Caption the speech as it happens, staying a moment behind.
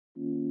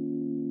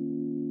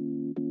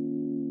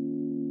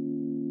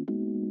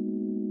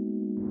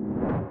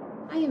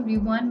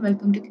everyone,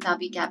 welcome to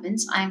Kitaabi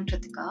Cabins. I am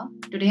Kritika.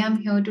 Today I'm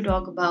here to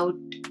talk about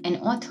an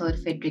author,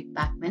 Fredrik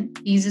Backman.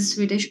 He's a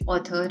Swedish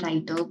author,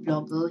 writer,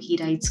 blogger. He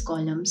writes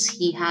columns.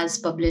 He has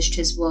published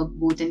his work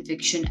both in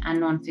fiction and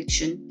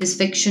non-fiction. His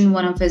fiction,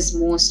 one of his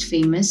most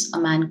famous, A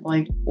Man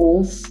Called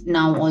Ove,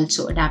 now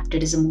also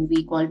adapted as a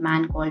movie called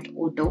Man Called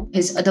Otto.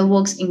 His other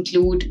works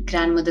include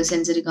Grandmother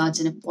Sends Regards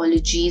and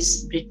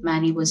Apologies, Brit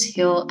Mary Was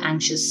Here,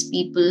 Anxious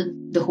People,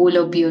 the whole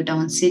of Beer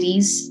Town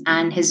series,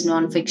 and his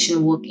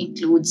non-fiction work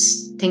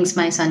includes Things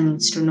My Son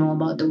Needs to Know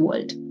About the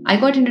World. I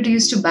got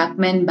introduced to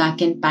Backman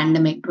back in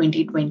pandemic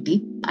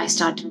 2020. I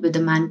started with A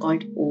Man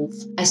Called Ove.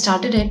 I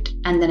started it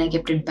and then I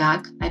kept it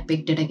back. I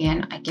picked it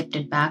again. I kept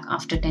it back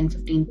after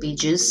 10-15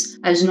 pages.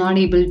 I was not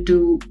able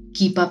to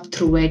keep up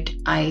through it.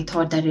 I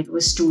thought that it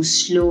was too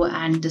slow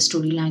and the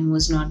storyline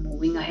was not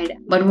moving ahead.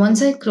 But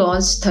once I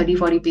crossed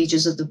 30-40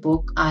 pages of the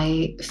book,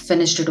 I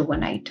finished it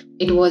overnight.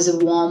 It was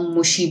a warm,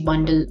 mushy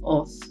bundle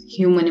of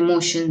human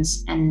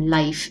emotions and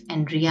life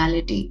and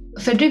reality.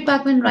 Fredrik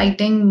Backman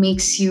writing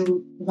makes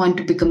you want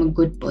to become a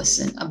good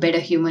person, a better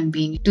human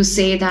being. To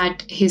say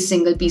that his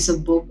single piece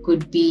of book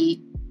could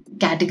be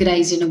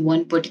categorized in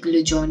one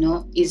particular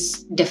genre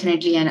is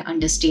definitely an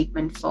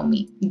understatement for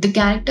me. The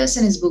characters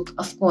in his book,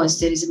 of course,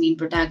 there is a main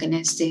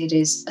protagonist, there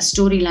is a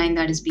storyline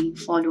that is being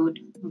followed.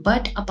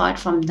 But apart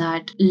from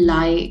that,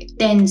 lie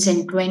 10s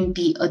and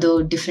 20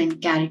 other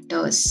different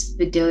characters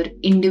with their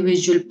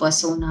individual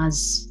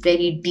personas,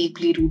 very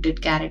deeply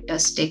rooted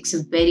characteristics,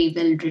 very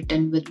well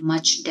written with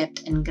much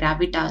depth and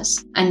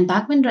gravitas. And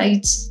Backman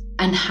writes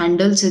and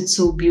handles it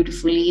so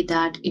beautifully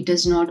that it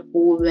does not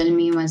overwhelm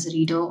you as a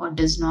reader or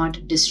does not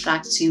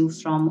distract you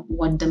from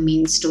what the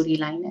main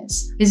storyline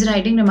is. His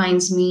writing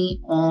reminds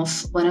me of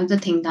one of the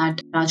things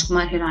that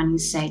Rajkumar Hirani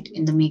said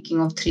in the making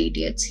of Three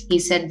Idiots. He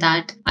said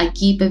that I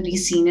keep every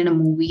scene in a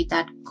movie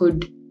that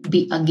could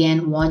be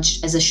again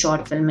watched as a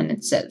short film in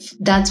itself.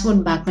 That's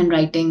what Backman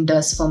writing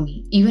does for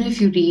me. Even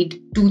if you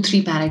read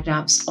 2-3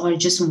 paragraphs or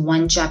just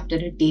one chapter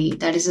a day,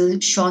 that is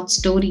a short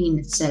story in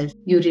itself.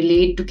 You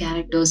relate to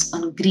characters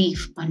on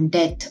grief, on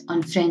death,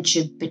 on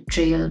friendship,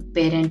 betrayal,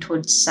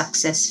 parenthood,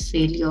 success,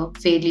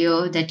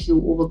 failure that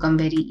you overcome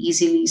very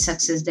easily,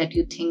 success that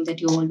you think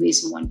that you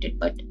always wanted,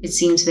 but it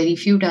seems very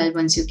futile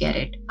once you get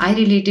it. I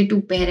related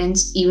to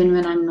parents even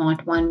when I'm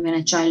not one, when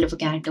a child of a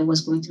character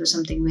was going through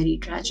something very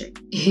tragic.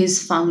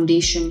 His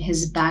foundation,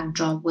 his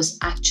backdrop was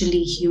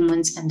actually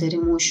humans and their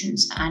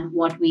emotions and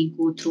what we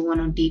go through on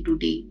a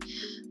day-to-day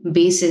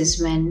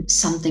basis when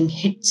something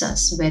hits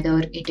us, whether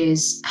it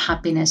is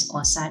happiness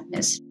or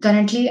sadness.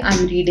 Currently,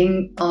 I'm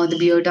reading the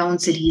Beer Town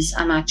series.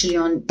 I'm actually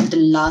on the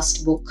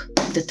last book,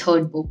 the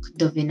third book,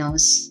 The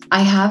Winners. I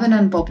have an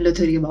unpopular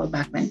theory about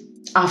Backman.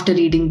 After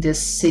reading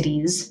this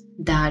series,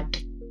 that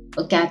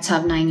cats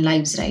have 9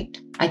 lives, right?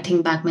 I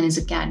think Backman is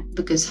a cat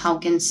because how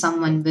can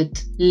someone with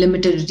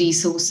limited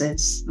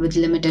resources, with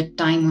limited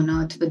time on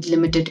earth, with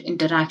limited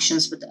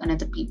interactions with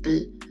another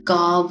people,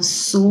 carve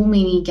so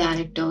many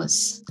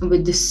characters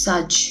with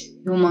such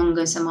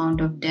humongous amount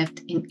of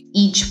depth in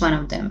each one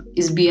of them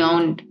is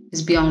beyond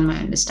my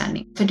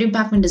understanding. Fredrik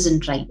Backman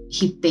doesn't write,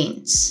 he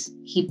paints.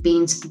 He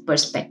paints a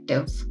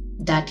perspective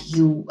that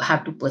you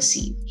have to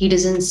perceive. He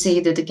doesn't say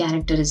that the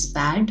character is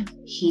bad.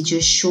 He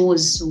just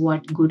shows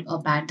what good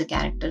or bad the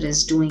character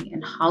is doing,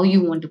 and how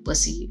you want to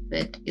perceive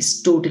it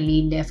is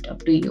totally left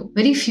up to you.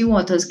 Very few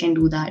authors can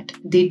do that.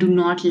 They do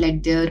not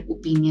let their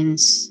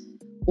opinions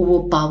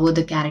overpower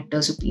the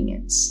character's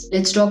opinions.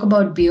 Let's talk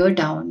about Beer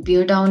Town.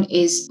 Beer Town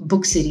is a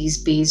book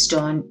series based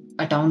on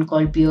a town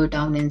called Beer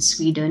Town in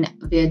Sweden,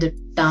 where the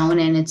town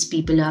and its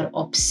people are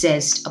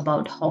obsessed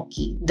about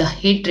hockey. The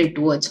hatred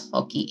towards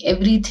hockey,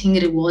 everything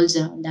revolves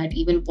around that.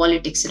 Even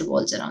politics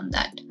revolves around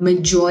that.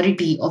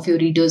 Majority of your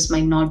readers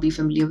might not be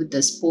familiar with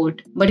the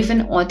sport, but if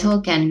an author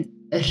can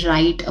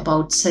write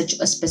about such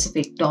a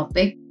specific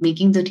topic,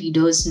 making the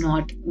readers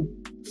not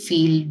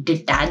feel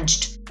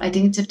detached, I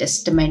think it's a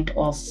testament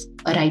of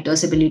a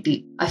writer's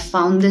ability. I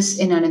found this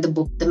in another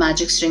book, The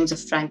Magic Strings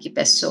of Frankie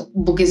Pesso.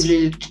 Book is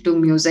related to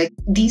music.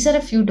 These are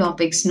a few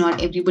topics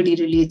not everybody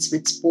relates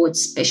with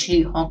sports,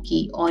 especially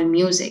hockey or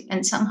music,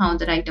 and somehow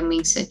the writer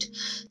makes it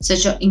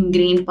such an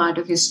ingrained part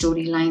of your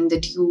storyline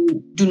that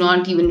you do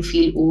not even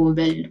feel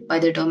overwhelmed by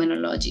the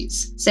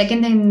terminologies.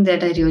 Second thing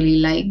that I really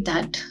like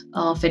that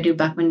Fredrik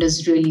Backman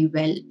does really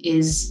well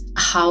is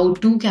how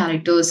two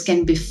characters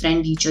can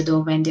befriend each other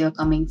when they are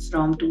coming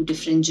from two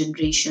different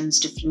generations,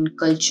 different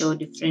culture,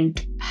 different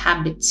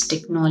habits,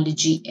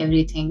 technology,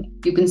 everything.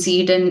 You can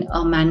see it in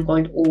A Man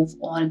Called Ove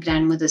or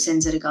Grandmother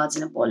Sends Regards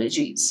and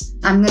Apologies.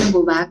 I'm going to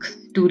go back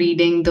to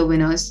reading The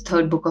Winners,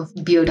 third book of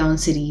Beer Town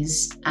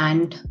series,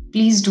 and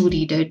please do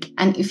read it.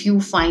 And if you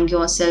find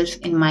yourself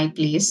in my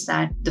place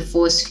that the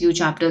first few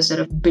chapters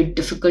are a bit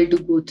difficult to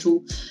go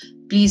through,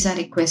 please, I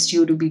request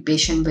you to be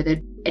patient with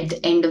it. At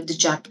the end of the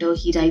chapter,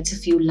 he writes a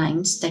few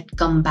lines that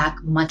come back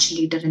much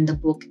later in the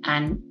book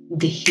and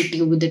they hit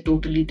you with a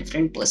totally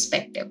different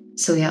perspective.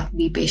 So yeah,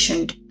 be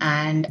patient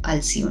and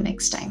I'll see you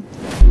next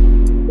time.